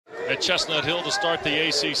at Chestnut Hill to start the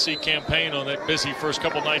ACC campaign on that busy first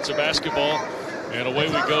couple nights of basketball. And away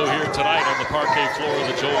we go here tonight on the parquet floor of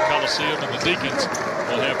the Joel Coliseum, and the Deacons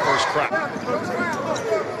will have first crack.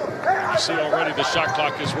 You see already the shot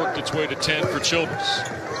clock has worked its way to 10 for Childress.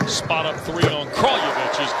 Spot up three on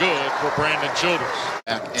Kraljevic is good for Brandon Childress.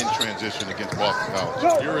 In transition against Boston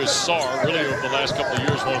College. Here is Sarr, really over the last couple of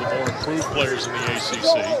years, one of the more improved players in the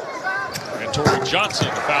ACC. And Torrey Johnson,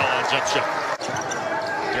 the foul line jump shot.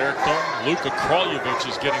 Derryck Thornton, Luka Kraljevic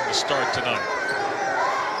is getting the start tonight.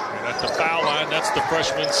 And at the foul line, that's the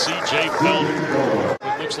freshman C.J. Felder.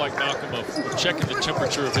 It looks like Malcolm of checking the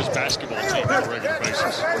temperature of his basketball team on a regular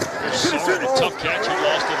basis. There's Sarr, a tough catch. He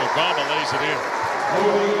lost it. Obama lays it in.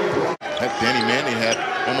 That Danny Manning had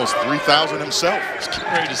almost 3,000 himself. I was getting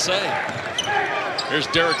ready to say. Here's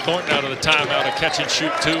Derryck Thornton out of the timeout, a catch and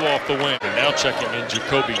shoot two off the wing. And now checking in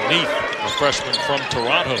Jacoby Neath, a freshman from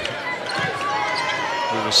Toronto,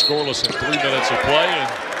 who was scoreless in 3 minutes of play. And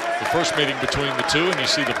the first meeting between the two, and you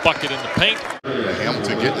see the bucket in the paint.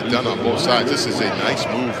 Hamilton getting it done on both sides. This is a nice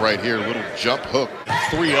move right here, a little jump hook.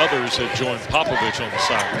 Three others have joined Popovich on the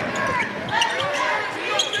side.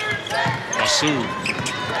 Masoud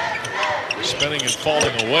spinning and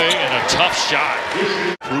falling away, and a tough shot.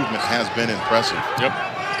 Improvement has been impressive. Yep.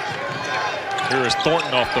 Here is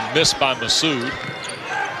Thornton off the miss by Masoud.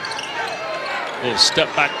 A little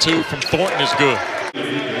step back two from Thornton is good.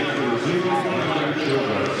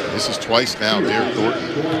 This is twice now Derryck Thornton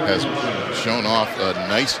has shown off a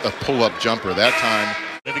nice pull-up jumper. That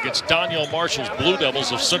time against Daniel Marshall's Blue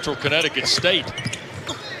Devils of Central Connecticut State.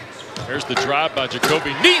 There's the drive by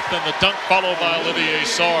Jacoby Neath, and the dunk followed by Olivier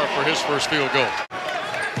Sarr for his first field goal.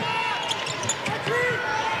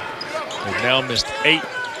 They've now missed 8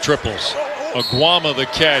 triples. Aguama the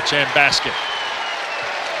catch and basket.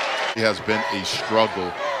 It has been a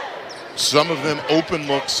struggle. Some of them open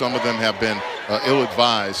looks, some of them have been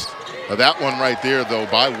ill-advised. That one right there, though,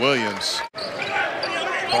 by Williams.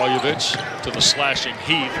 Kraljevic to the slashing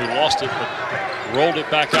Heath, who lost it, but rolled it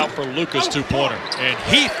back out for Luka's two-pointer. And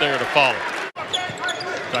Heath there to follow.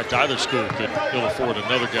 In fact, either school could ill afford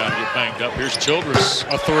another guy to get banged up. Here's Childress,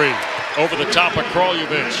 a three. Over the top of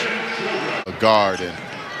Kraljevic. A guard, and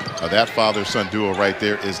that father-son duo right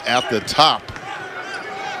there is at the top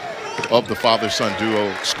of the father-son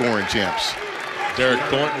duo scoring champs. Derryck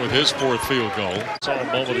Thornton with his 4th field goal. Saw a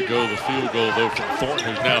moment ago the field goal, though, from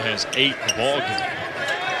Thornton, who now has 8 in the ballgame.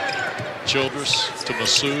 Childress to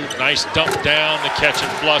Masoud. Nice dump down, the catch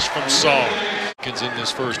and flush from Sarr. Deacons in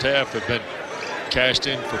this first half have been cashed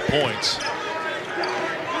in for points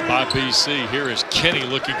by BC. Here is Kenny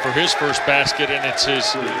looking for his first basket, and it's his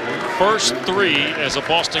first 3 as a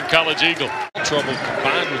Boston College Eagle. Trouble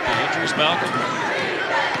combined with the injuries, Malcolm.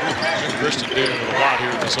 Jim Christian dealing with a lot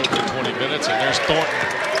here in this opening 20 minutes, and there's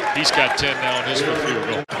Thornton. He's got 10 now in his first field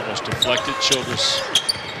goal. Almost deflected. Childress.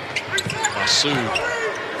 Masoud.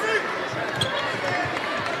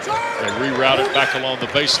 They reroute it back along the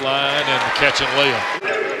baseline, and the catch and layup.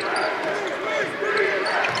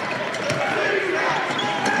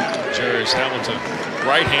 Jarris Hamilton,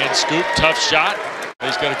 right hand scoop, tough shot.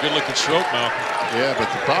 He's got a good looking stroke, Malcolm. Yeah, but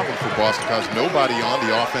the problem for Boston College, nobody on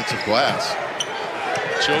the offensive glass.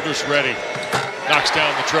 Childress ready, knocks down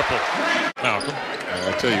the triple. Malcolm.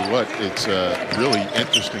 I'll tell you what, it's really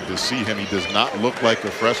interesting to see him. He does not look like a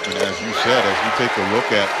freshman, as you said, as we take a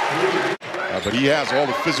look at. But he has all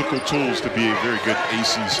the physical tools to be a very good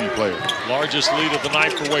ACC player. Largest lead of the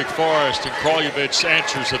night for Wake Forest, and Kraljevic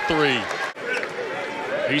answers a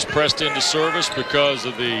 3. He's pressed into service because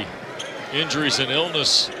of the injuries and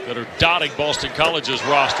illness that are dotting Boston College's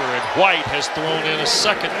roster, and White has thrown in a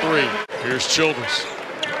second 3. Here's Childress.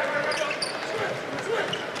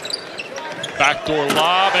 Backdoor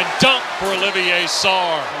lob and dunk for Olivier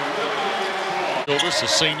Sarr. Childress, a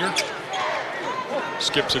senior.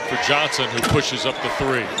 Skips it for Johnson, who pushes up the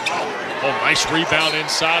 3. Oh, nice rebound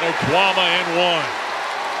inside. Aguama and 1.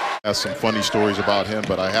 Has some funny stories about him,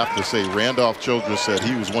 but I have to say Randolph Childress said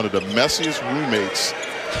he was one of the messiest roommates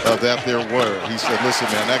that there were. He said, listen,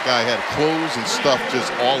 man, that guy had clothes and stuff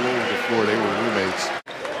just all over the floor. They were roommates.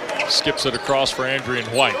 Skips it across for Andrian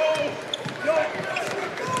White.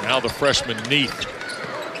 Now the freshman Neath.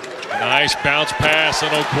 Nice bounce pass,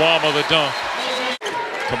 and Aguama the dunk.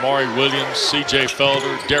 Kamari Williams, C.J.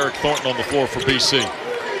 Felder, Derryck Thornton on the floor for BC.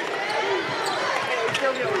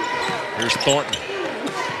 Here's Thornton.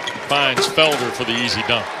 Finds Felder for the easy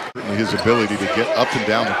dunk. His ability to get up and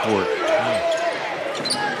down the court.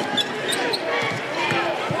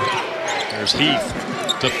 There's Heath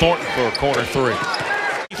to Thornton for a corner 3.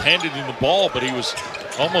 Heath handed him the ball, but he was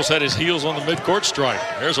almost at his heels on the midcourt stripe.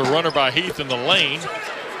 There's a runner by Heath in the lane.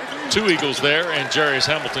 two Eagles there, and Jarius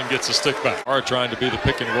Hamilton gets a stick back. Sarr trying to be the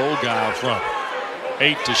pick and roll guy out front.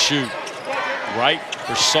 8 to shoot. Right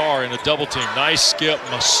for Sarr in a double team. Nice skip.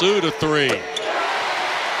 Masoud a three.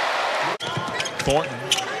 Thornton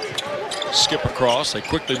skip across. They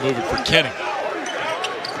quickly move it for Kenny.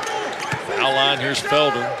 Foul line. Here's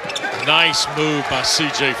Felder. Nice move by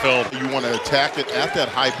C.J. Felder. You want to attack it at that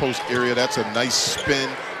high post area. That's a nice spin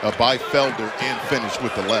by Felder and finish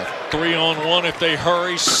with the left. 3-on-1 if they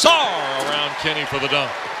hurry. Sarr around Kenny for the dunk.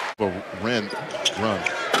 A run.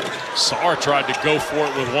 Sarr tried to go for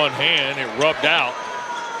it with one hand. It rubbed out.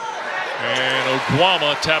 And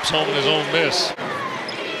Oguama taps home in his own miss.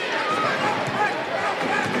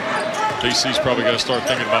 DC's probably got to start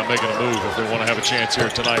thinking about making a move if they want to have a chance here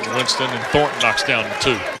tonight in Winston. And Thornton knocks down the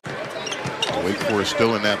 2. Wake Forest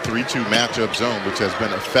still in that 3-2 matchup zone, which has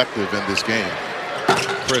been effective in this game.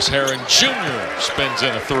 Chris Herron Jr. spins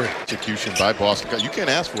in a 3. Execution by Boston. You can't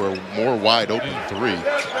ask for a more wide open 3.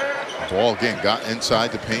 Ball again got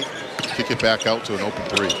inside the paint. Kick it back out to an open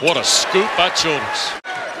 3. What a scoop by Childress.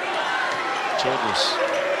 Childress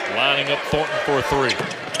lining up Thornton for a 3.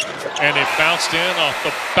 And it bounced in off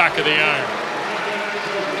the back of the iron.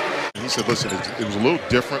 He said, listen, it was a little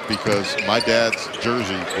different because my dad's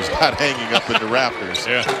jersey was not hanging up in the rafters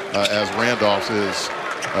as Randolph's is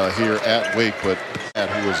here at Wake, but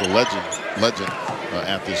who was a legend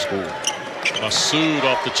at this school. Masoud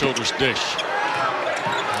off the Childress dish.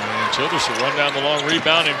 And Childress will run down the long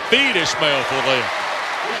rebound and feed Ishmael for the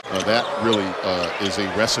layup. That really is a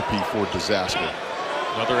recipe for disaster.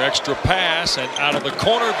 Another extra pass, and out of the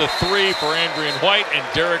corner, the 3 for Andrian White, and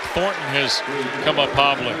Derryck Thornton has come up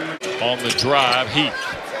hobbling. On the drive, Heath.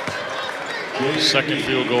 Second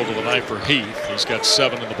field goal to the night for Heath. He's got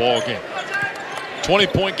 7 in the ball game.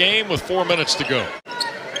 20-point game with 4 minutes to go.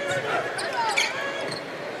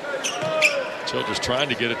 Childress trying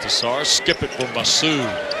to get it to Sarr. Skip it for Masoud.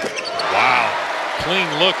 Wow.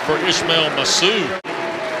 Clean look for Ishmael Masoud.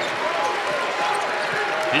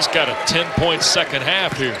 He's got a 10-point second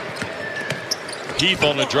half here. Heath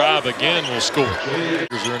on the drive again will score.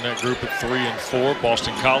 They're in that group at 3 and 4.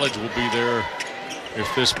 Boston College will be there if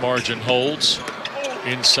this margin holds.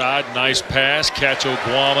 Inside, nice pass. Catch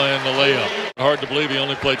Oguama in the layup. Hard to believe he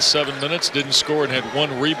only played 7 minutes, didn't score, and had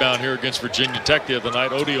 1 rebound here against Virginia Tech the other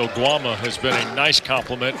night. Odi Oguama has been a nice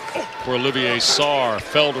compliment for Olivier Sarr.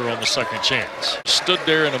 Felder on the second chance. Stood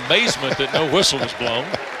there in amazement that no whistle was blown.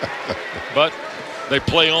 But they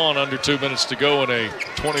play on under 2 minutes to go in a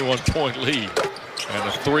 21-point lead. And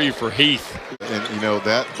a 3 for Heath. And, you know,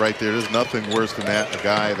 that right there, there's nothing worse than that. A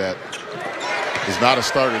guy that is not a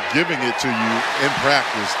starter giving it to you in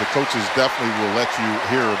practice. The coaches definitely will let you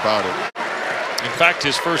hear about it. In fact,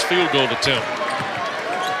 his first field goal attempt.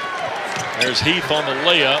 There's Heath on the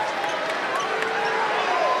layup.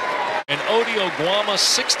 And Odi Oguama,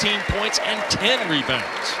 16 points and 10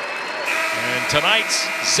 rebounds. And tonight's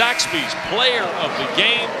Zaxby's player of the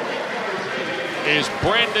game is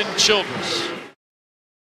Brandon Childress.